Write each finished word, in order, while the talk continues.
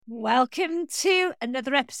Welcome to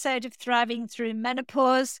another episode of Thriving Through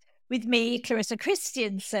Menopause with me, Clarissa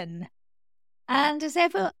Christiansen. And as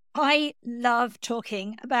ever, I love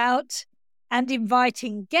talking about and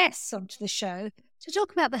inviting guests onto the show to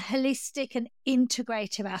talk about the holistic and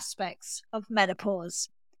integrative aspects of menopause.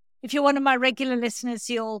 If you're one of my regular listeners,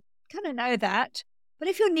 you'll kind of know that. But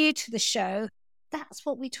if you're new to the show, that's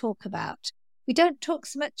what we talk about. We don't talk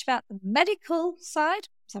so much about the medical side.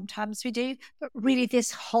 Sometimes we do, but really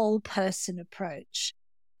this whole person approach.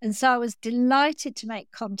 And so I was delighted to make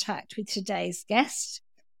contact with today's guest.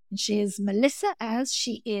 And she is Melissa, as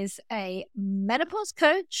she is a menopause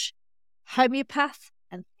coach, homeopath,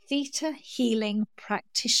 and theta healing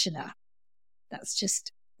practitioner. That's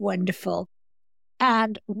just wonderful.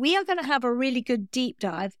 And we are going to have a really good deep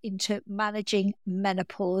dive into managing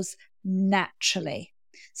menopause naturally.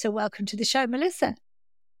 So welcome to the show, Melissa.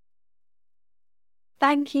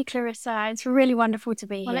 Thank you, Clarissa. It's really wonderful to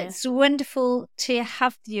be here. Well, it's wonderful to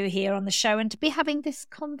have you here on the show and to be having this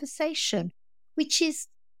conversation, which is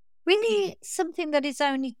really something that is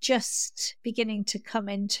only just beginning to come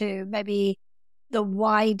into maybe the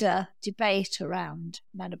wider debate around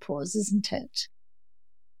menopause, isn't it?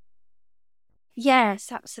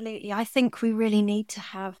 Yes, absolutely. I think we really need to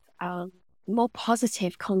have more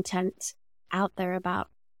positive content out there about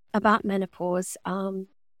menopause.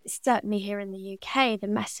 Certainly here in the UK, the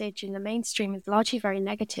message in the mainstream is largely very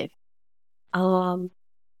negative. And,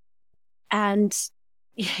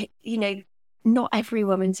 you know, not every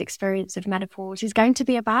woman's experience of menopause is going to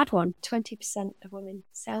be a bad one. 20% of women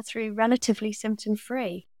sail through relatively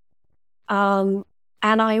symptom-free. And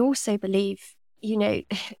I also believe, the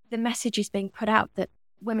message is being put out that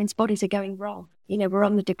women's bodies are going wrong. We're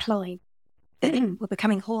on the decline. We're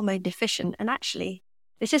becoming hormone deficient. And actually,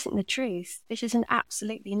 this isn't the truth. This is an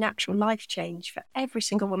absolutely natural life change for every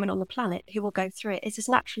single woman on the planet who will go through it. It's as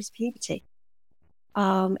natural as puberty.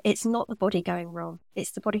 It's not the body going wrong.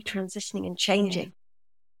 It's the body transitioning and changing. Yeah.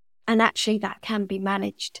 And actually that can be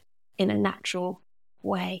managed in a natural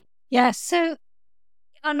way. Yeah. So,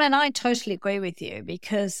 I totally agree with you,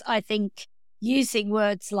 because I think using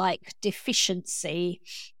words like deficiency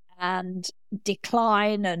and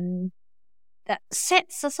decline, and that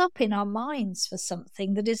sets us up in our minds for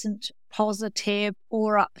something that isn't positive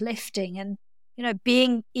or uplifting. And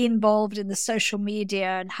being involved in the social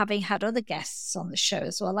media and having had other guests on the show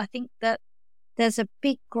as well, I think that there's a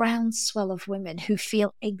big groundswell of women who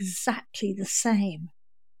feel exactly the same.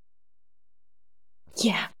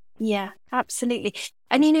 Yeah, absolutely.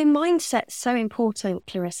 And mindset's so important,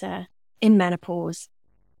 Clarissa, in menopause.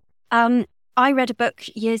 I read a book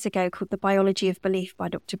years ago called The Biology of Belief by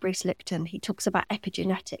Dr. Bruce Lipton. He talks about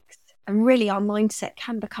epigenetics, and really our mindset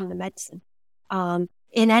can become the medicine.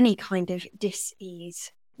 In any kind of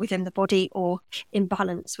dis-ease within the body or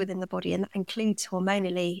imbalance within the body, and that includes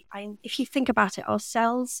hormonally. If you think about it, our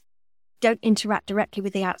cells don't interact directly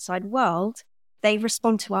with the outside world. They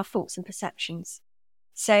respond to our thoughts and perceptions.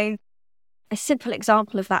 So a simple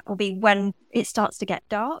example of that will be when it starts to get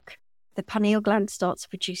dark, the pineal gland starts to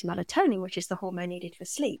produce melatonin, which is the hormone needed for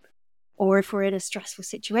sleep. Or if we're in a stressful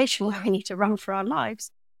situation where we need to run for our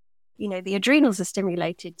lives, the adrenals are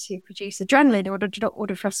stimulated to produce adrenaline in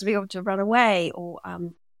order for us to be able to run away, or,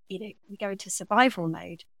 we go into survival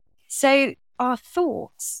mode. So our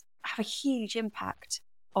thoughts have a huge impact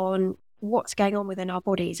on what's going on within our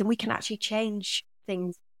bodies, and we can actually change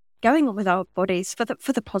things going on with our bodies for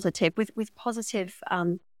the positive, with positive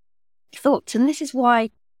thoughts. And this is why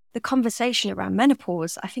the conversation around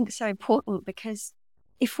menopause, I think, is so important, because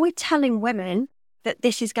if we're telling women that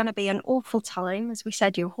this is going to be an awful time, as we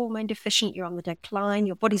said, you're hormone deficient, you're on the decline,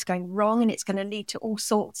 your body's going wrong, and it's going to lead to all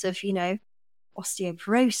sorts of,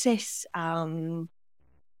 osteoporosis,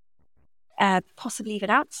 possibly even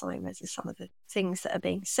Alzheimer's is some of the things that are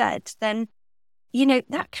being said, then,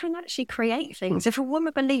 that can actually create things. If a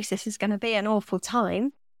woman believes this is going to be an awful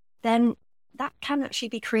time, then that can actually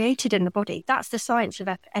be created in the body. That's the science of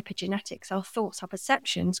epigenetics. Our thoughts, our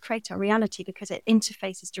perceptions create our reality because it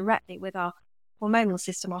interfaces directly with our hormonal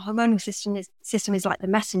system. Our hormonal system is like the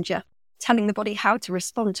messenger, telling the body how to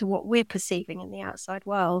respond to what we're perceiving in the outside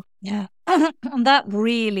world. Yeah. And that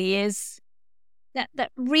really is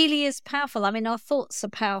powerful. Our thoughts are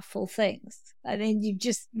powerful things. You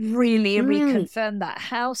just really reconfirm that,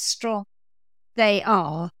 how strong they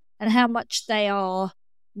are and how much they are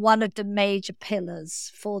one of the major pillars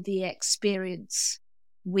for the experience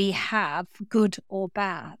we have, good or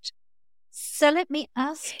bad. So let me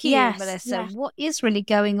ask you, Melissa, what is really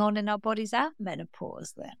going on in our bodies at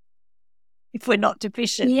menopause then, if we're not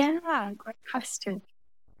deficient? Yeah, great question.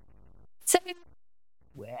 So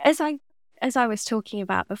as I as I was talking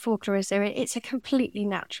about before, Clarissa, it's a completely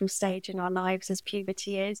natural stage in our lives as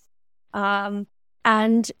puberty is.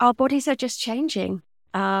 And our bodies are just changing.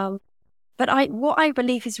 But what I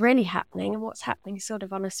believe is really happening, and what's happening sort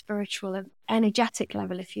of on a spiritual and energetic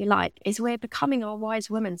level, if you like, is we're becoming our wise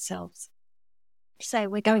women selves. So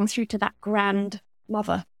we're going through to that grand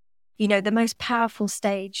mother, the most powerful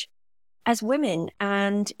stage as women,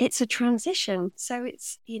 and it's a transition. So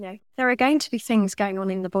it's, there are going to be things going on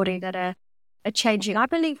in the body that are changing. I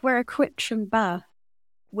believe we're equipped from birth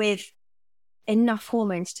with enough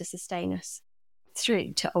hormones to sustain us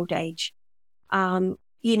through to old age.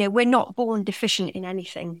 We're not born deficient in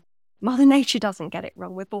anything. Mother Nature doesn't get it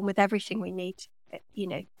wrong. We're born with everything we need,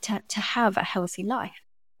 to have a healthy life.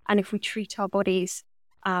 And if we treat our bodies,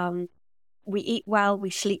 we eat well, we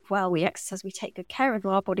sleep well, we exercise, we take good care of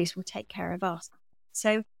our bodies, will take care of us.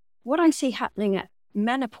 So what I see happening at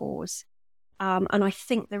menopause, and I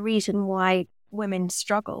think the reason why women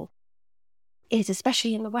struggle is,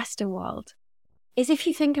 especially in the Western world, is if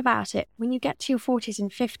you think about it, when you get to your 40s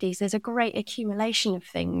and 50s, there's a great accumulation of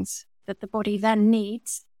things that the body then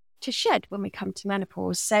needs to shed when we come to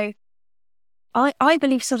menopause. So I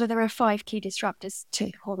believe sort of there are 5 key disruptors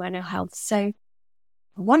to hormonal health. So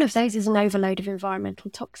one of those is an overload of environmental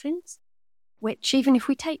toxins, which even if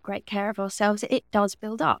we take great care of ourselves, it does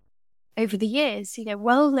build up over the years.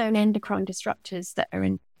 Well-known endocrine disruptors that are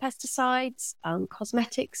in pesticides,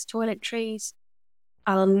 cosmetics, toiletries,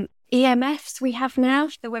 EMFs we have now,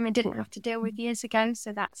 the women didn't have to deal with years ago.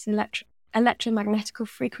 So that's electromagnetical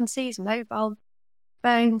frequencies, mobile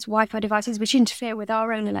phones, Wi-Fi devices, which interfere with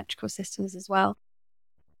our own electrical systems as well.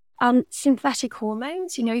 Synthetic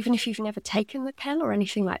hormones, even if you've never taken the pill or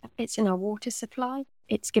anything like that, it's in our water supply.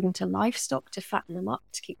 It's given to livestock to fatten them up,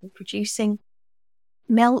 to keep them producing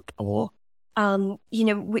milk, or,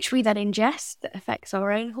 which we then ingest, that affects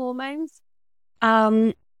our own hormones.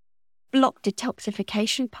 Block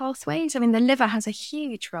detoxification pathways. I mean, the liver has a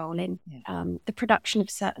huge role in the production of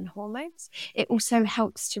certain hormones. It also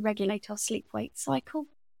helps to regulate our sleep-wake cycle.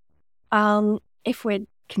 If we're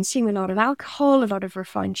consuming a lot of alcohol, a lot of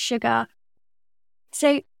refined sugar.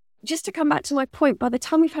 So just to come back to my point, by the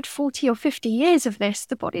time we've had 40 or 50 years of this,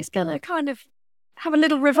 the body's going to kind of have a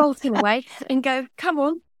little revolt in a way and go, come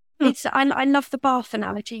on. I love the bath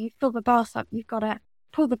analogy. You fill the bath up, you've got to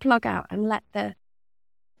pull the plug out and let the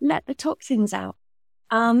toxins out.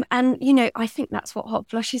 And, I think that's what hot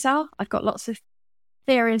flushes are. I've got lots of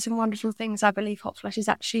theories and wonderful things I believe hot flushes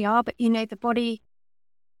actually are. But, the body,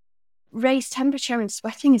 raised temperature and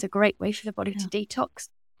sweating is a great way for the body to detox.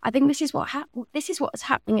 I think this is what's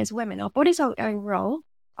happening as women. Our bodies aren't going wrong.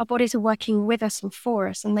 Our bodies are working with us and for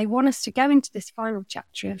us. And they want us to go into this final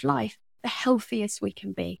chapter of life the healthiest we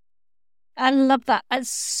can be. I love that. And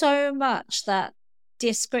so much that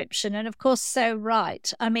description, and of course so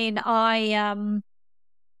right. I mean, I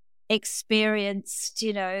experienced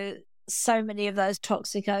so many of those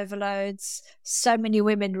toxic overloads. So many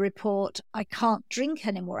women report, I can't drink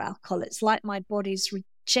any more alcohol. It's like my body's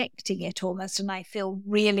rejecting it almost, and I feel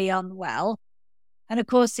really unwell. And of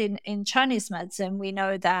course in Chinese medicine we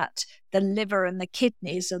know that the liver and the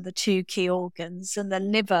kidneys are the 2 key organs, and the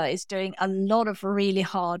liver is doing a lot of really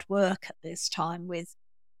hard work at this time with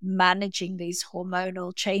managing these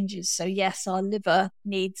hormonal changes. So yes, our liver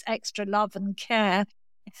needs extra love and care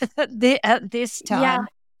at this time.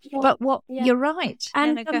 But you're right.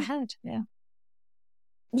 And go ahead.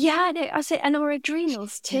 I say, and our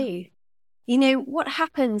adrenals too. What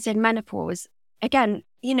happens in menopause? Again,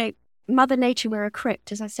 Mother Nature, we're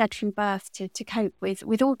equipped, as I said, from birth to cope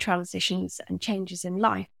with all transitions and changes in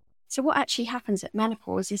life. So what actually happens at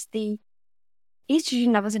menopause is the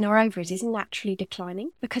estrogen levels in our ovaries is naturally declining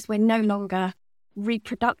because we're no longer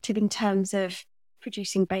reproductive in terms of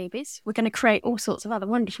producing babies. We're going to create all sorts of other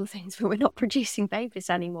wonderful things, but we're not producing babies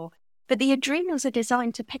anymore. But the adrenals are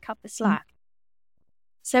designed to pick up the slack.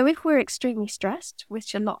 So if we're extremely stressed,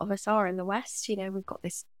 which a lot of us are in the West, we've got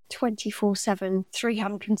this 24/7,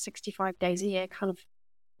 365 days a year kind of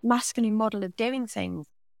masculine model of doing things.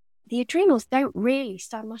 The adrenals don't really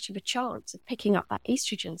stand much of a chance of picking up that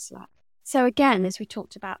estrogen slack. So again, as we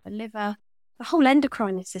talked about the liver, the whole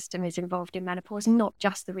endocrine system is involved in menopause, not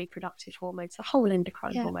just the reproductive hormones. The whole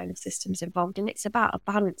endocrine hormonal system is involved, and it's about a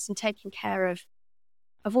balance and taking care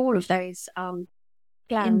of all of those glands.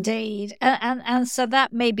 Indeed. And so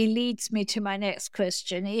that maybe leads me to my next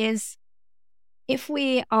question is, if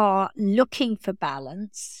we are looking for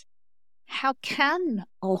balance, how can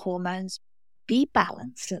our hormones be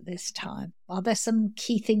balanced at this time? Are there some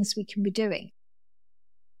key things we can be doing?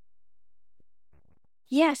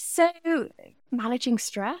 Yes, so managing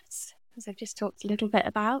stress, as I've just talked a little bit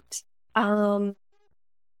about,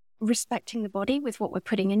 respecting the body with what we're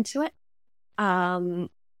putting into it,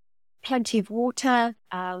 plenty of water,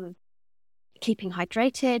 keeping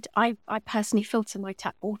hydrated. I personally filter my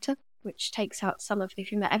tap water, which takes out some of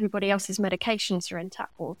everybody else's medications are in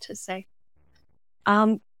tap water. So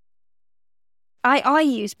I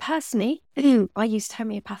use personally, I used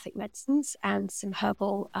homeopathic medicines and some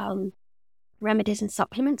herbal remedies and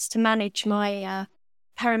supplements to manage my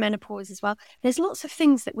perimenopause as well. There's lots of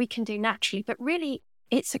things that we can do naturally, but really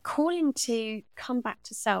it's a calling to come back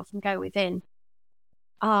to self and go within.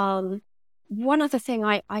 One other thing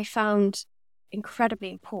I found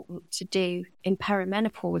incredibly important to do in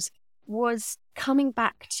perimenopause was coming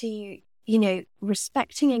back to,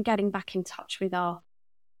 respecting and getting back in touch with our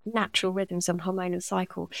natural rhythms and hormonal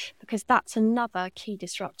cycle, because that's another key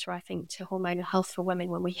disruptor, I think, to hormonal health for women.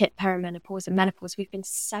 When we hit perimenopause and menopause, we've been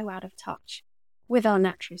so out of touch with our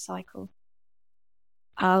natural cycle.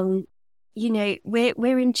 We're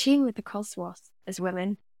in tune with the cosmos as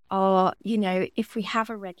women. If we have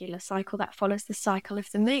a regular cycle that follows the cycle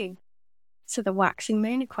of the moon. So the waxing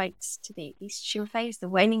moon equates to the estrogen phase, the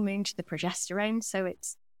waning moon to the progesterone. So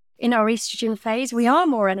it's in our estrogen phase, we are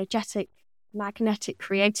more energetic, magnetic,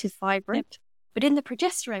 creative, vibrant. Yep. But in the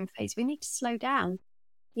progesterone phase, we need to slow down,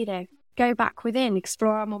 go back within,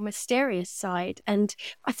 explore our more mysterious side. And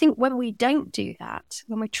I think when we don't do that,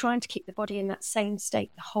 when we're trying to keep the body in that same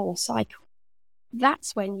state the whole cycle,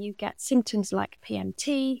 that's when you get symptoms like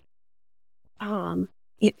PMT,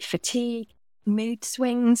 fatigue, mood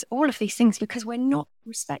swings, all of these things, because we're not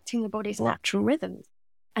respecting the body's natural rhythms.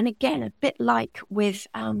 And again, a bit like with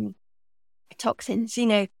toxins,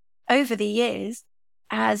 over the years,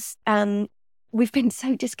 as we've been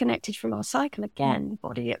so disconnected from our cycle, again,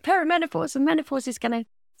 body at perimenopause, and menopause is going to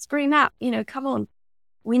scream out, come on,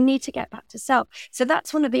 we need to get back to self. So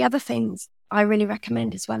that's one of the other things I really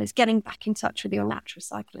recommend as well, is getting back in touch with your natural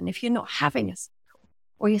cycle. And if you're not having a cycle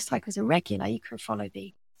or your cycles are irregular, you can follow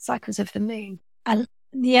the cycles of the moon.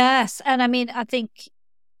 Yes. And I think,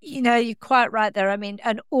 you're quite right there.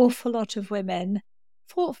 An awful lot of women,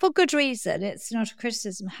 for good reason, it's not a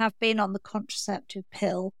criticism, have been on the contraceptive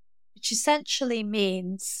pill, which essentially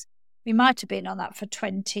means we might have been on that for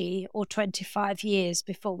 20 or 25 years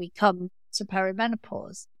before we come to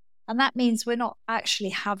perimenopause. And that means we're not actually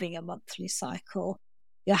having a monthly cycle.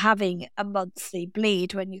 You're having a monthly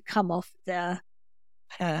bleed when you come off the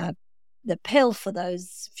pill for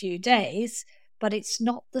those few days, but it's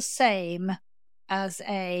not the same as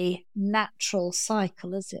a natural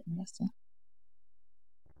cycle, is it, Melissa?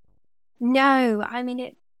 No,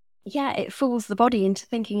 it fools the body into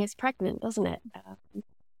thinking it's pregnant, doesn't it?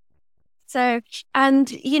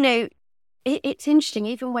 It's interesting,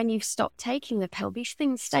 even when you've stopped taking the pill, these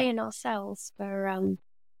things stay in our cells for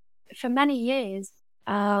many years.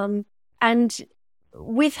 And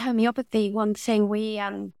with homeopathy, one thing we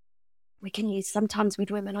can use sometimes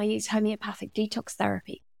with women, I use homeopathic detox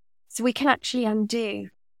therapy. So we can actually undo,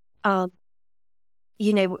 the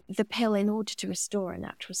pill in order to restore a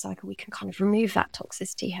natural cycle. We can kind of remove that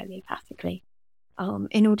toxicity homeopathically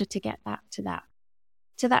in order to get back to that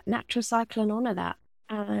natural cycle and honor that.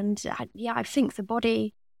 And I think the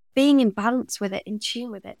body being in balance with it, in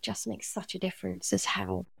tune with it, just makes such a difference as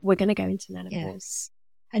how we're going to go into menopause. Yes.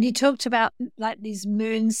 And you talked about like these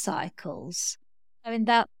moon cycles.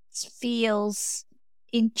 That feels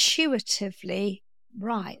intuitively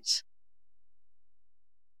right.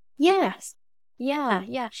 Yes.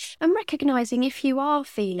 Yeah. And recognizing if you are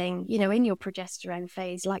feeling, in your progesterone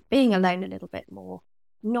phase, like being alone a little bit more,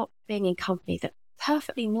 not being in company, that's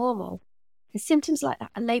perfectly normal. And symptoms like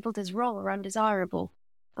that are labeled as wrong or undesirable.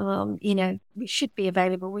 We should be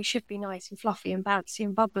available. We should be nice and fluffy and bouncy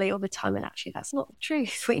and bubbly all the time. And actually, that's not the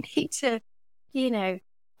truth. We need to,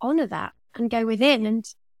 honor that and go within. And,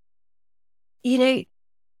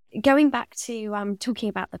 going back to talking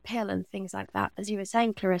about the pill and things like that, as you were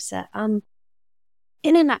saying, Clarissa,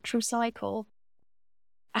 in a natural cycle,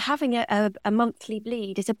 having a monthly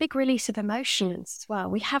bleed is a big release of emotions as well.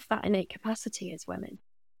 We have that innate capacity as women.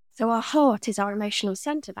 So our heart is our emotional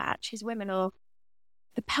center, but actually as women are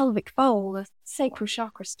the pelvic bowl, the sacral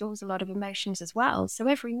chakra stores a lot of emotions as well. So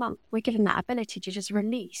every month we're given that ability to just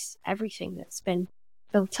release everything that's been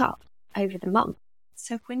built up over the month.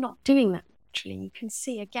 So if we're not doing that naturally, you can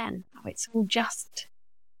see again how it's all just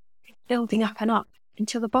building up and up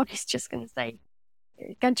until the body's just going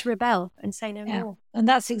to rebel and say no more. And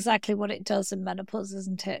that's exactly what it does in menopause,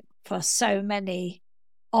 isn't it? For so many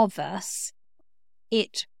of us,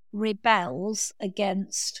 it rebels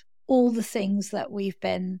against all the things that we've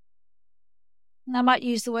been, I might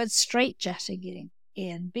use the word straitjacketing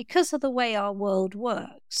in, because of the way our world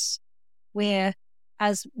works.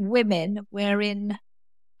 as women, we're in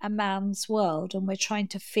a man's world and we're trying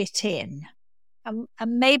to fit in. And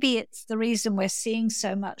maybe it's the reason we're seeing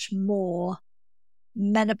so much more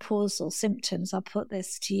menopausal symptoms, I'll put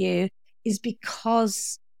this to you, is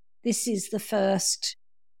because this is the first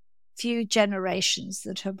few generations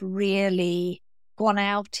that have really gone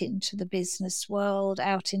out into the business world,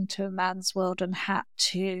 out into a man's world, and had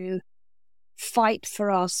to fight for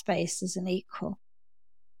our space as an equal.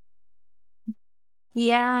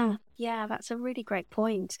 Yeah, that's a really great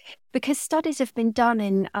point. Because studies have been done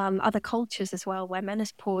in other cultures as well, where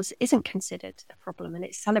menopause isn't considered a problem and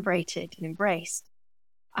it's celebrated and embraced.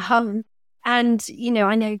 And,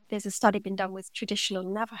 I know there's a study been done with traditional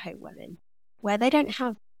Navajo women where they don't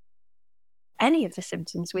have any of the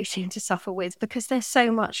symptoms we seem to suffer with because they're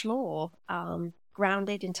so much more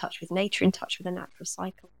grounded, in touch with nature, in touch with the natural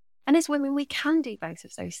cycle. And as women, we can do both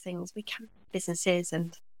of those things. We can have businesses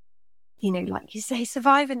and, like you say,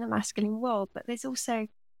 survive in the masculine world. But there's also,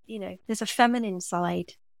 there's a feminine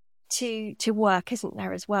side to work, isn't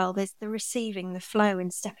there, as well? There's the receiving, the flow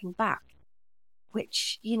and stepping back,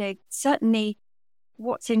 which, certainly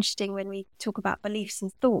what's interesting when we talk about beliefs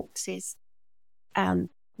and thoughts is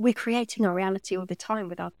we're creating our reality all the time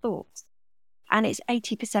with our thoughts. And it's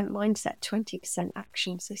 80% mindset, 20%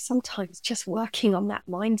 action. So sometimes just working on that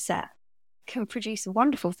mindset can produce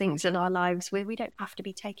wonderful things in our lives where we don't have to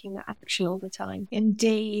be taking that action all the time.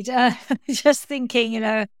 Indeed. Just thinking,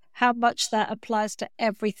 how much that applies to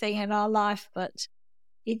everything in our life. But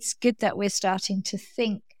it's good that we're starting to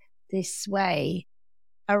think this way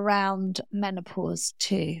around menopause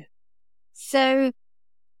too. So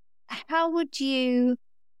how would you,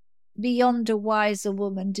 beyond a wiser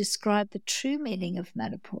woman, describe the true meaning of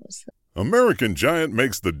menopause? American Giant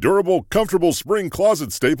makes the durable, comfortable spring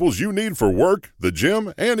closet staples you need for work, the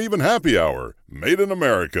gym, and even happy hour. Made in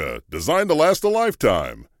America, designed to last a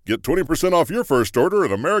lifetime. Get 20% off your first order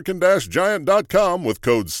at american-giant.com with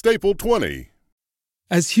code STAPLE20.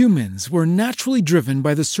 As humans, we're naturally driven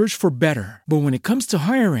by the search for better. But when it comes to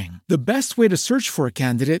hiring, the best way to search for a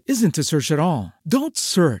candidate isn't to search at all. Don't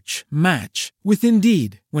search, match with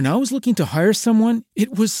Indeed. When I was looking to hire someone,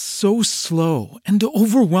 it was so slow and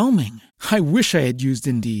overwhelming. I wish I had used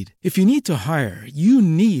Indeed. If you need to hire, you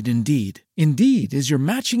need Indeed. Indeed is your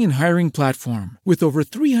matching and hiring platform with over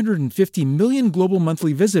 350 million global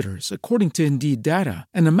monthly visitors, according to Indeed data,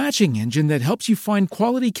 and a matching engine that helps you find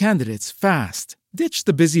quality candidates fast. Ditch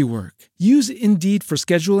the busy work. Use Indeed for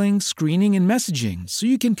scheduling, screening, and messaging so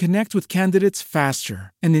you can connect with candidates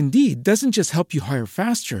faster. And Indeed doesn't just help you hire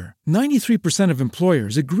faster. 93% of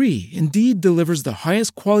employers agree Indeed delivers the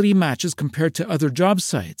highest quality matches compared to other job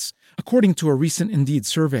sites, according to a recent Indeed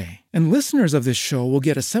survey. And listeners of this show will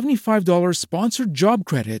get a $75 sponsored job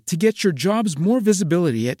credit to get your jobs more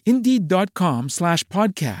visibility at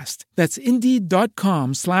Indeed.com/podcast. That's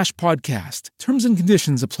Indeed.com/podcast. Terms and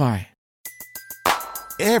conditions apply.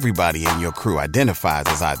 Everybody in your crew identifies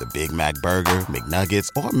as either Big Mac Burger, McNuggets,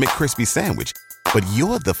 or McCrispy Sandwich. But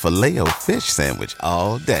you're the Filet-O-Fish Sandwich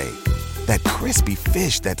all day. That crispy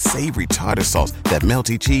fish, that savory tartar sauce, that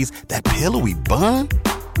melty cheese, that pillowy bun.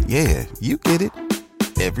 Yeah, you get it.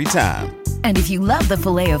 Every time. And if you love the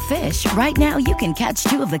Filet-O-Fish, right now you can catch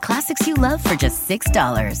two of the classics you love for just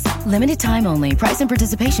 $6. Limited time only. Price and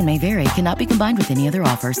participation may vary. Cannot be combined with any other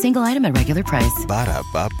offer. Single item at regular price.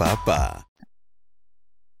 Ba-da-ba-ba-ba.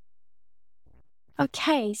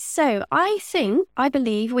 Okay, so I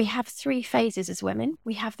believe we have three phases as women.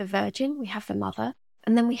 We have the virgin, we have the mother,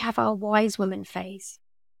 and then we have our wise woman phase,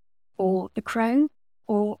 or the crone,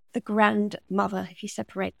 or the grandmother, if you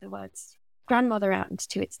separate the words grandmother out into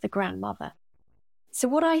two, it's the grandmother. So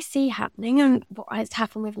what I see happening, and what has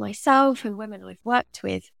happened with myself and women I've worked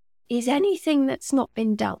with, is anything that's not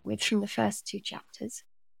been dealt with from the first two chapters,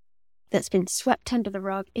 that's been swept under the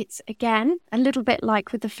rug. It's, again, a little bit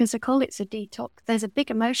like with the physical, it's a detox. There's a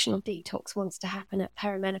big emotional detox wants to happen at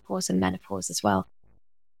perimenopause and menopause as well.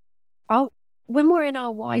 When we're in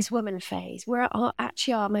our wise woman phase, we're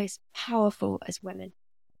actually our most powerful as women.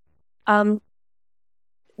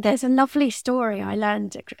 There's a lovely story I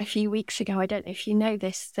learned a few weeks ago. I don't know if you know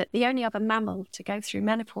this, that the only other mammal to go through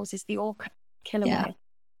menopause is the orca killer whale.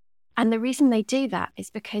 And the reason they do that is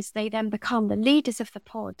because they then become the leaders of the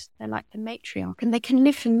pod. They're like the matriarch, and they can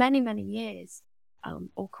live for many, many years,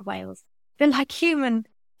 orca whales. They're like human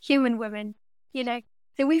women,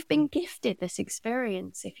 So we've been gifted this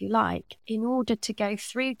experience, if you like, in order to go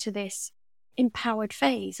through to this empowered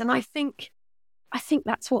phase. And I think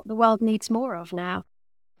that's what the world needs more of now,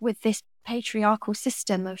 with this patriarchal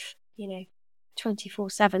system of,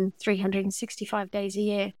 24/7, 365 days a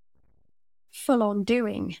year, full on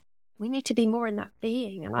doing, we need to be more in that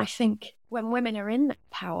being. And I think when women are in that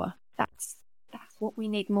power, that's what we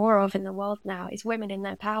need more of in the world now, is women in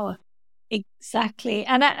their power. Exactly.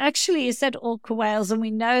 And actually, you said orca whales, and we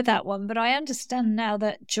know that one, but I understand now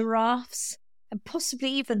that giraffes and possibly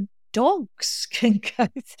even dogs can go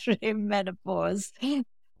through menopause. Yes.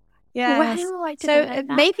 Wow, I didn't So know that.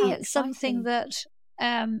 maybe How it's something exciting.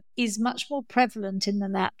 that is much more prevalent in the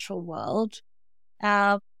natural world.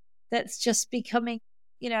 That's just becoming,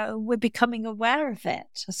 we're becoming aware of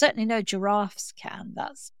it. I certainly know giraffes can.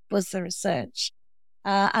 That was the research.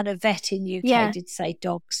 And a vet in UK did say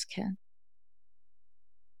dogs can.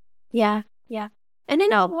 Yeah. And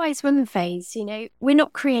in our Wise Women phase, we're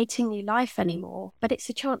not creating new life anymore, but it's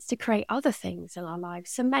a chance to create other things in our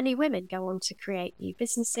lives. So many women go on to create new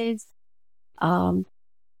businesses.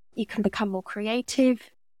 You can become more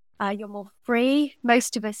creative. You're more free.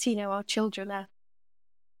 Most of us, our children are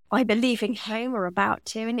either leaving home or about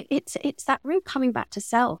to, and it's that real coming back to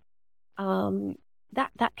self.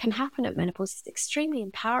 That can happen at menopause. It's extremely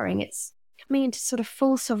empowering. It's coming into sort of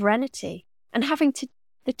full sovereignty and having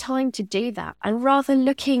the time to do that. And rather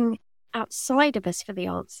looking outside of us for the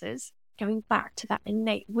answers, going back to that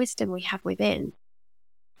innate wisdom we have within.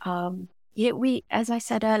 As I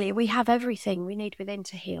said earlier, we have everything we need within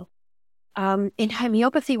to heal. In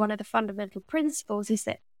homeopathy, one of the fundamental principles is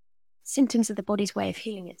that symptoms are the body's way of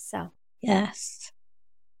healing itself. Yes.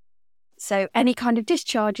 So any kind of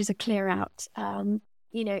discharge is a clear out.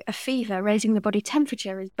 A fever, raising the body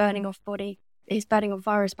temperature, is burning off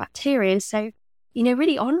virus, bacteria. So,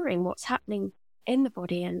 really honouring what's happening in the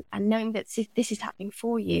body and knowing that this is happening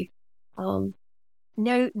for you.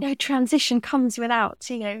 No transition comes without,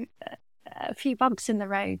 a few bumps in the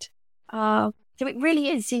road. So it really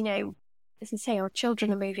is, as I say, our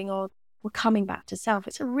children are moving on. We're coming back to self.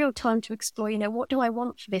 It's a real time to explore, what do I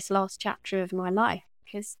want for this last chapter of my life?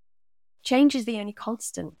 Because change is the only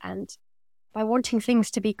constant. And by wanting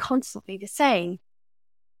things to be constantly the same,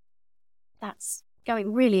 that's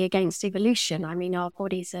going really against evolution. I mean, our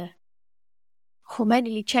bodies are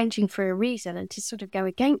hormonally changing for a reason, and to sort of go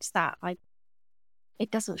against that,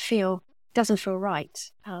 it doesn't feel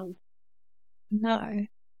right. No.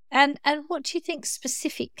 And what do you think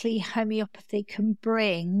specifically homeopathy can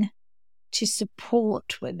bring to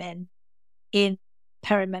support women in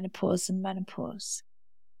perimenopause and menopause?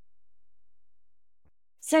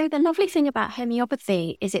 So the lovely thing about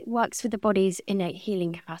homeopathy is it works with the body's innate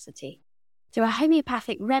healing capacity. So a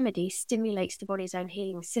homeopathic remedy stimulates the body's own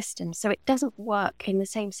healing system. So it doesn't work in the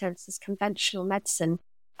same sense as conventional medicine.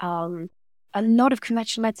 A lot of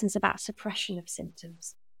conventional medicine is about suppression of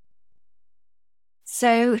symptoms.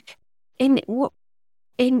 So in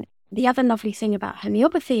the other lovely thing about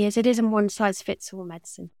homeopathy is it isn't one-size-fits-all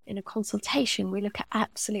medicine. In a consultation, we look at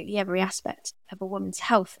absolutely every aspect of a woman's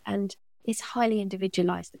health, and it's highly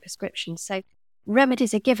individualized, the prescription. So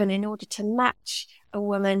remedies are given in order to match a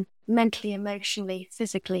woman mentally, emotionally,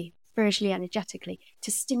 physically, spiritually, energetically,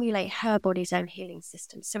 to stimulate her body's own healing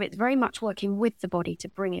system. So it's very much working with the body to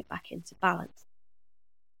bring it back into balance.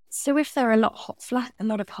 So if there are a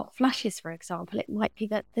lot of hot flashes, for example, it might be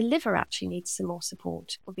that the liver actually needs some more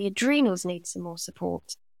support, or the adrenals need some more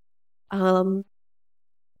support.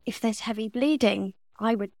 If there's heavy bleeding,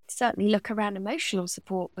 I would certainly look around emotional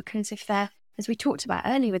support, because if they're, as we talked about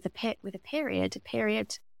earlier with a period,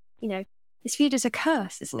 is viewed as a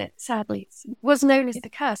curse, isn't it? Sadly, it was known as the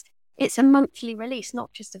curse. It's a monthly release,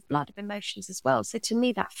 not just of blood, of emotions as well. So to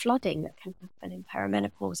me, that flooding that can happen in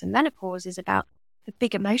perimenopause and menopause is about the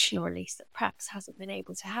big emotional release that perhaps hasn't been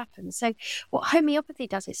able to happen. So what homeopathy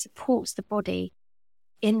does, it supports the body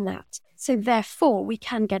in that. So therefore, we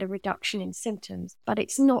can get a reduction in symptoms, but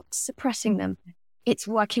it's not suppressing them. It's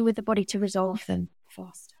working with the body to resolve them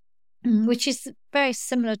faster. Which is very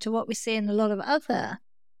similar to what we see in a lot of other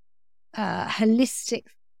holistic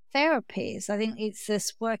therapies. I think it's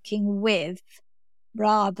this working with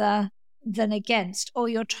rather than against, or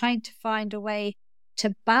you're trying to find a way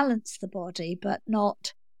to balance the body but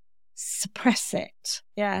not suppress it.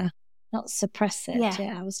 Yeah, not suppress it.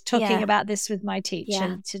 Yeah. I was talking about this with my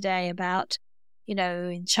teacher today about,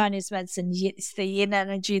 in Chinese medicine, it's the yin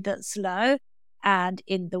energy that's low, and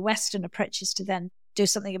in the Western approach is to then do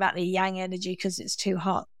something about the yang energy because it's too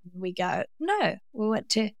hot. We go, no, we want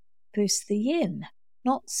to boost the yin,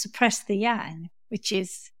 not suppress the yang, which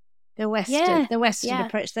is the Western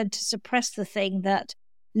approach, then to suppress the thing that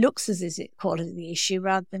looks as if it causes the issue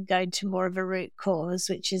rather than going to more of a root cause,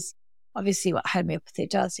 which is obviously what homeopathy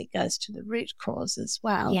does. It goes to the root cause as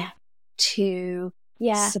well to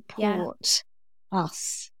support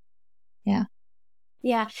us. Yeah.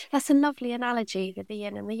 Yeah, that's a lovely analogy with the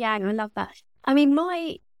yin and the yang. I love that. I mean,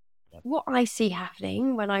 my what I see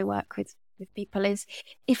happening when I work with people is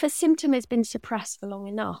if a symptom has been suppressed for long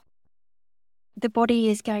enough, the body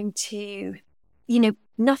is going to,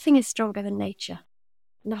 nothing is stronger than nature.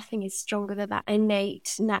 Nothing is stronger than that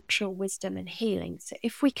innate natural wisdom and healing. So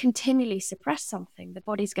if we continually suppress something, the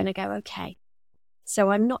body's going to go, okay,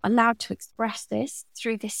 so I'm not allowed to express this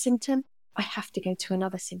through this symptom. I have to go to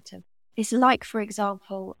another symptom. It's like, for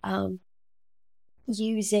example,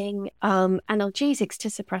 using analgesics to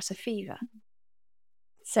suppress a fever.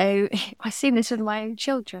 So I've seen this with my own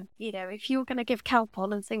children. If you're going to give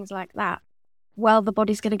Calpol and things like that, well, the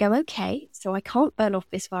body's going to go, okay, so I can't burn off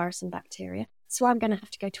this virus and bacteria. So I'm going to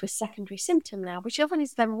have to go to a secondary symptom now, which often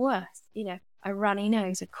is then worse. A runny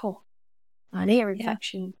nose, a cough, an ear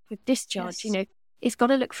infection with discharge. Yes. It's got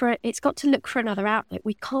to look for another outlet.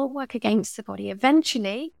 We can't work against the body.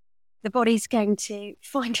 Eventually, the body's going to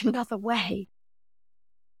find another way.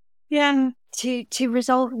 Yeah. To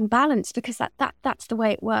resolve and balance, because that's the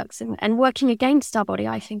way it works. And working against our body,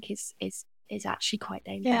 I think, is actually quite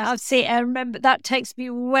dangerous. Yeah, I remember that takes me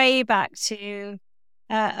way back to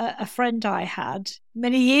a friend I had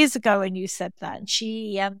many years ago when you said that. And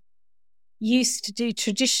she used to do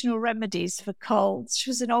traditional remedies for colds. She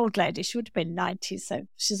was an old lady. She would have been 90, so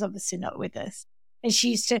she's obviously not with us. And she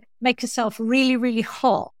used to make herself really, really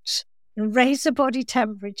hot and raise her body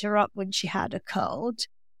temperature up when she had a cold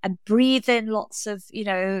and breathe in lots of,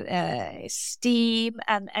 steam.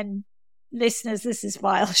 And listeners, this is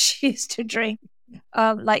while she used to drink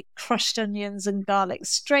like crushed onions and garlic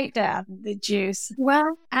straight down the juice.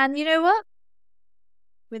 Well, and you know what?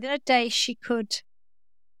 Within a day, she could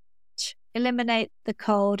eliminate the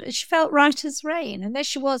cold, and she felt right as rain. And there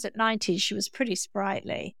she was at 90. She was pretty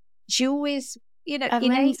sprightly. She always,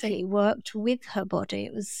 innately worked with her body.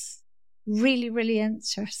 It was really, really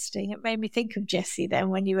interesting. It made me think of Jessie then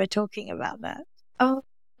when you were talking about that. Oh,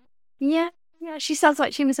 yeah. She sounds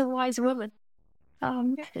like she was a wise woman.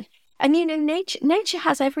 And nature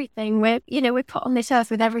has everything. We're put on this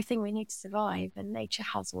earth with everything we need to survive, and nature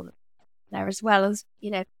has all of it there as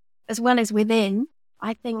well as within.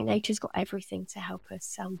 I think nature's got everything to help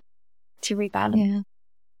us to rebalance.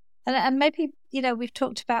 Yeah, and maybe we've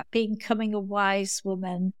talked about becoming a wise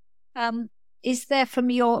woman. Is there, from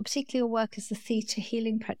your particular work as a theta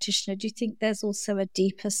healing practitioner, do you think there's also a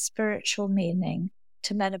deeper spiritual meaning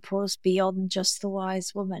to menopause beyond just the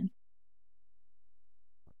wise woman?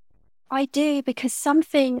 I do, because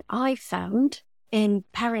something I found in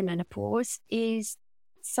perimenopause is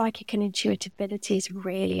psychic and intuitive abilities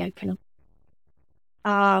really open up.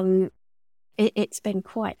 It's been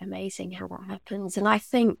quite amazing how that happens. And I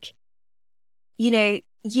think,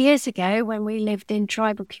 years ago when we lived in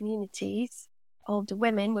tribal communities, older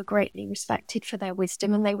women were greatly respected for their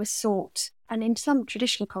wisdom, and they were sought, and in some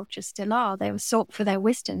traditional cultures still are, they were sought for their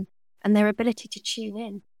wisdom and their ability to tune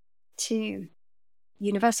in to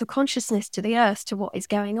universal consciousness, to the earth, to what is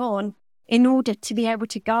going on, in order to be able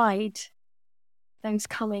to guide those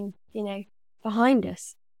coming, behind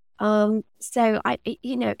us. So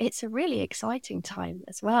it's a really exciting time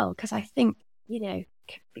as well, because I think, it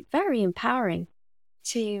can be very empowering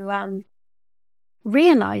to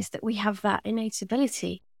realize that we have that innate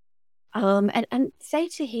ability. And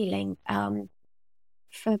theta healing,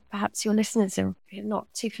 for perhaps your listeners are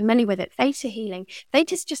not too familiar with it, theta healing,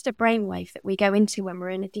 theta is just a brainwave that we go into when we're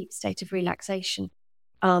in a deep state of relaxation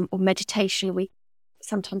or meditation. We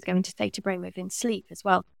sometimes go into theta brainwave in sleep as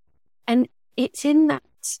well. And it's in that,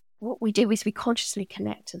 what we do is we consciously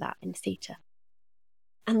connect to that in theta.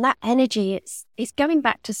 And that energy, it's going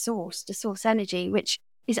back to source energy, which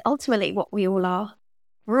is ultimately what we all are.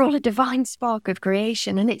 We're all a divine spark of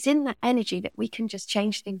creation, and it's in that energy that we can just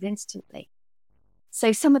change things instantly.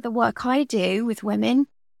 So some of the work I do with women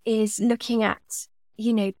is looking at,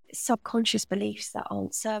 subconscious beliefs that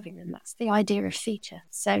aren't serving them. That's the idea of theta.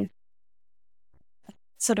 So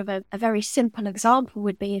sort of a very simple example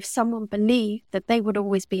would be if someone believed that they would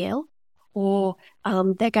always be ill, or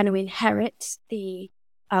they're going to inherit the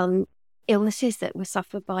illnesses that were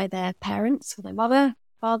suffered by their parents or their mother,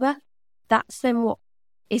 father, that's then what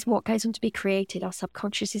goes on to be created. Our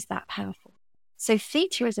subconscious is that powerful. So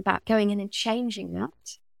theta is about going in and changing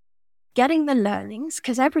that, getting the learnings,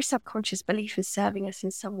 because every subconscious belief is serving us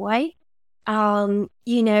in some way.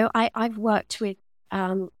 I've worked with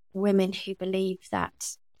women who believe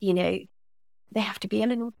that, they have to be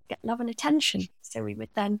ill in order to get love and attention. So we would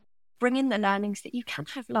then bring in the learnings that you can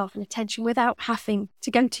have love and attention without having to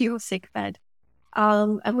go to your sick bed.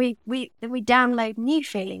 And we download new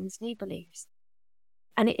feelings, new beliefs.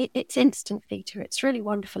 And it's instant theta. It's really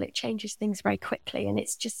wonderful. It changes things very quickly. And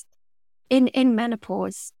it's just, in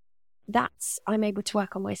menopause, I'm able to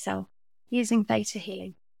work on myself using theta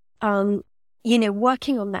healing.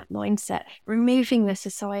 Working on that mindset, removing the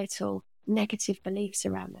societal negative beliefs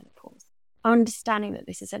around menopause, understanding that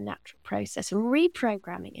this is a natural process and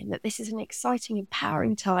reprogramming in that this is an exciting,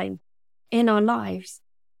 empowering time in our lives.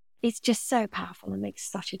 It's just so powerful and makes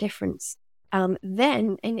such a difference.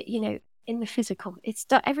 Then, in the physical,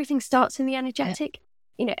 everything starts in the energetic.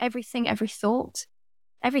 Every thought,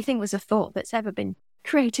 everything was a thought that's ever been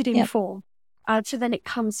created in form. So then it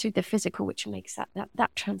comes through the physical, which makes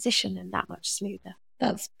that transition and that much smoother.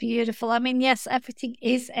 That's beautiful. I mean, yes, everything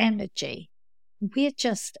is energy. We're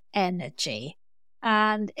just energy.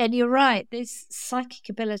 And you're right, these psychic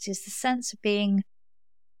abilities, the sense of being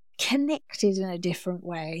connected in a different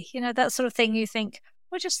way, that sort of thing. You think,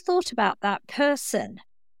 well, I just thought about that person.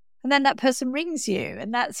 And then that person rings you,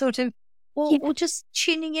 and that sort of, or just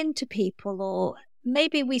tuning into people, or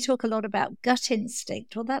maybe we talk a lot about gut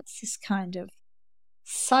instinct. Well, that's this kind of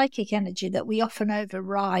psychic energy that we often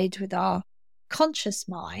override with our conscious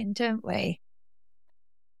mind, don't we?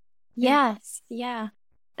 Yes, yeah.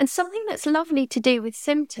 And something that's lovely to do with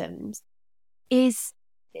symptoms is,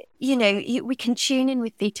 we can tune in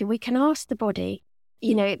with theta. We can ask the body,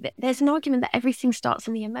 there's an argument that everything starts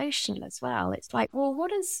in the emotional as well. It's like, well,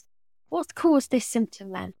 what's caused this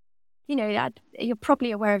symptom then? You're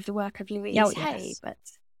probably aware of the work of Louise Hay, but,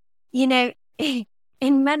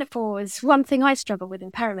 in menopause, one thing I struggled with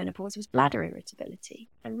in perimenopause was bladder irritability.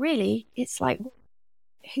 And really, it's like,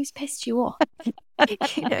 who's pissed you off?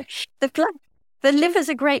 The liver's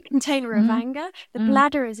a great container of anger. The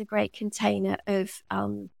bladder is a great container of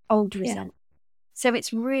old resentment. So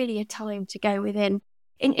it's really a time to go within.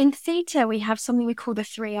 In theta, we have something we call the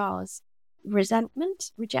 3 R's: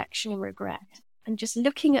 resentment, rejection, and regret. And just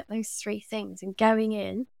looking at those 3 things and going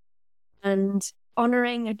in and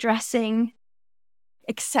honouring, addressing,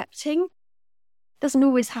 accepting. Doesn't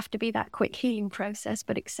always have to be that quick healing process,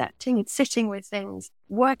 but accepting and sitting with things,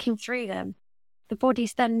 working through them. The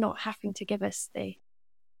body's then not having to give us the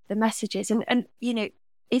messages. And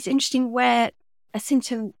it's interesting where a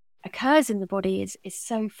symptom occurs in the body is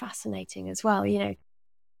so fascinating as well.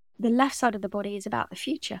 The left side of the body is about the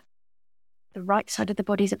future. The right side of the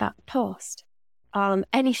body is about the past.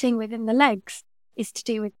 Anything within the legs is to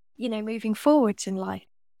do with, moving forwards in life.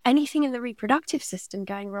 Anything in the reproductive system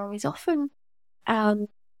going wrong is often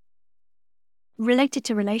related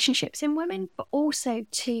to relationships in women, but also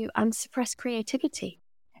to suppressed creativity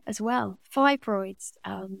as well. Fibroids,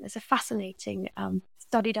 there's a fascinating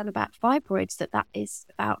study done about fibroids that is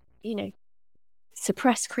about,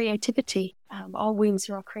 suppressed creativity. Our wombs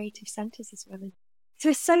are our creative centers as women. So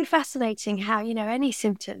it's so fascinating how, any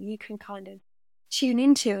symptom you can kind of tune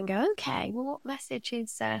into and go, okay, well, what message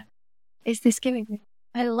is this giving me?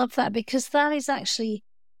 I love that, because that is actually,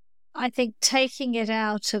 I think, taking it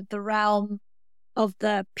out of the realm of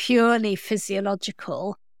the purely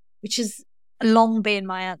physiological, which has long been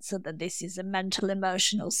my answer, that this is a mental,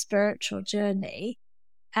 emotional, spiritual journey.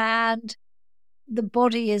 And the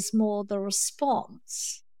body is more the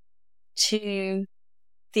response to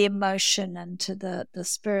the emotion and to the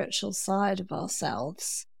spiritual side of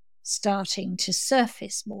ourselves starting to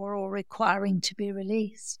surface more or requiring to be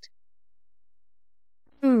released.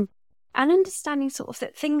 And understanding sort of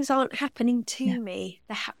that things aren't happening to me,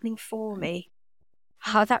 they're happening for me.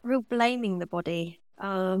 That real blaming the body,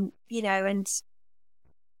 and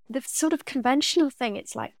the sort of conventional thing,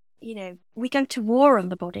 it's like, we go to war on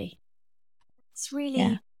the body. It's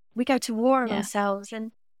really, we go to war on ourselves.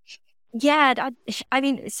 And I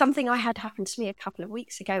mean, something I had happen to me a couple of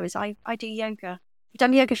weeks ago is I do yoga. I've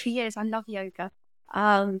done yoga for years. I love yoga.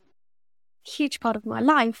 Huge part of my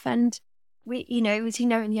life. And as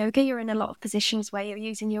in yoga, you're in a lot of positions where you're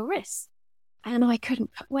using your wrists. And I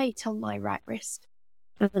couldn't put weight on my right wrist.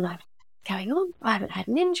 And I'm going on. I haven't had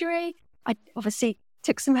an injury. I obviously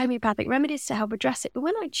took some homeopathic remedies to help address it. But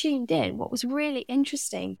when I tuned in, what was really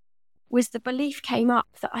interesting was the belief came up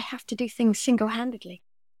that I have to do things single-handedly.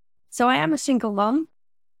 So I am a single mom,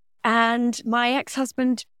 and my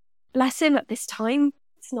ex-husband, bless him, at this time,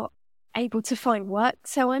 is not able to find work.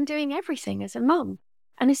 So I'm doing everything as a mum.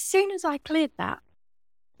 And as soon as I cleared that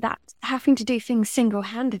having to do things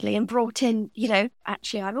single-handedly and brought in,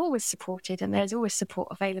 actually I'm always supported and there's always support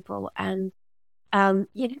available. And, and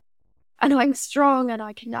I'm strong and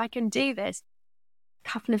I can do this. A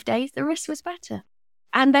couple of days, the wrist was better.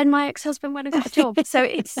 And then my ex-husband went and got a job. So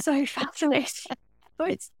it's so fascinating.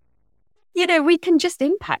 It's, we can just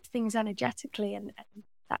impact things energetically and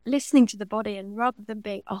that listening to the body, and rather than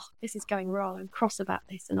being, oh, this is going wrong, I'm cross about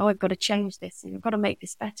this, and I've got to change this and I've got to make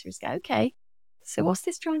this better, is go, okay, so what's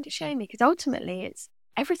this trying to show me? Because ultimately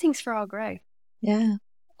everything's for our growth. Yeah.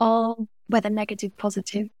 All, whether negative,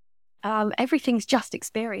 positive, everything's just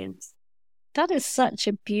experience. That is such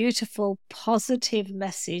a beautiful, positive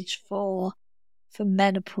message for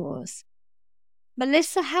menopause.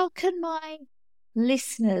 Melissa, how can my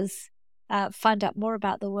listeners find out more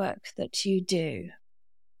about the work that you do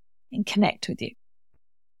and connect with you?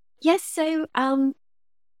 Yes, so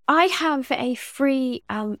I have a free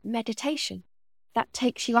meditation that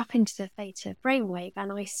takes you up into the theta brainwave,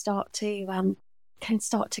 and I can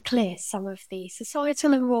start to clear some of the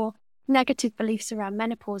societal and more negative beliefs around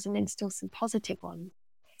menopause and instill some positive ones.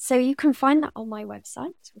 So you can find that on my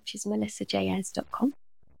website, which is melissajayez.com.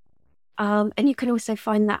 And you can also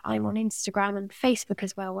find that I'm on Instagram and Facebook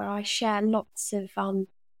as well, where I share lots of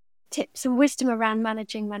tips and wisdom around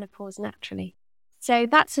managing menopause naturally. So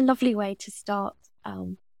that's a lovely way to start.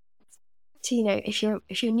 If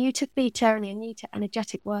you're new to theta and you're new to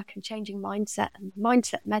energetic work and changing mindset and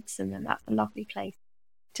mindset medicine, then that's a lovely place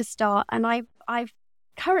to start. And I've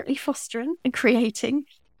currently fostering and creating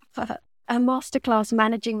a masterclass,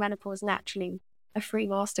 Managing Menopause Naturally, a free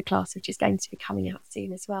masterclass, which is going to be coming out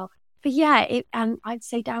soon as well. But yeah, I'd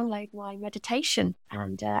say download my meditation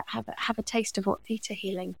and have a taste of what theta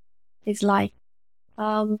healing is like.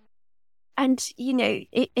 And,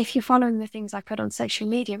 if you're following the things I put on social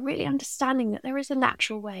media, really understanding that there is a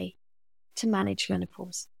natural way to manage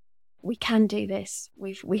menopause. We can do this.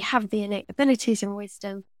 We have the innate abilities and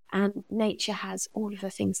wisdom, and nature has all of the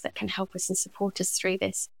things that can help us and support us through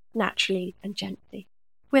this naturally and gently,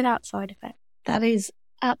 without side effects. That is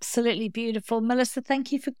absolutely beautiful. Melissa,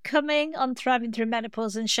 thank you for coming on Thriving Through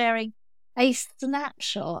Menopause and sharing a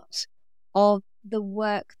snapshot of the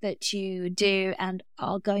work that you do and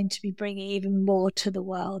are going to be bringing even more to the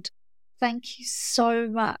world. Thank you so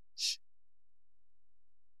much.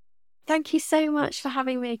 Thank you so much for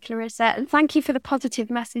having me, Clarissa, and thank you for the positive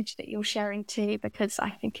message that you're sharing too, because I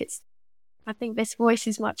think this voice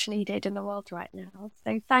is much needed in the world right now.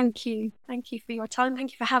 So thank you for your time.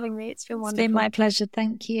 Thank you for having me. It's been wonderful. It's been my pleasure.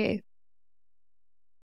 Thank you.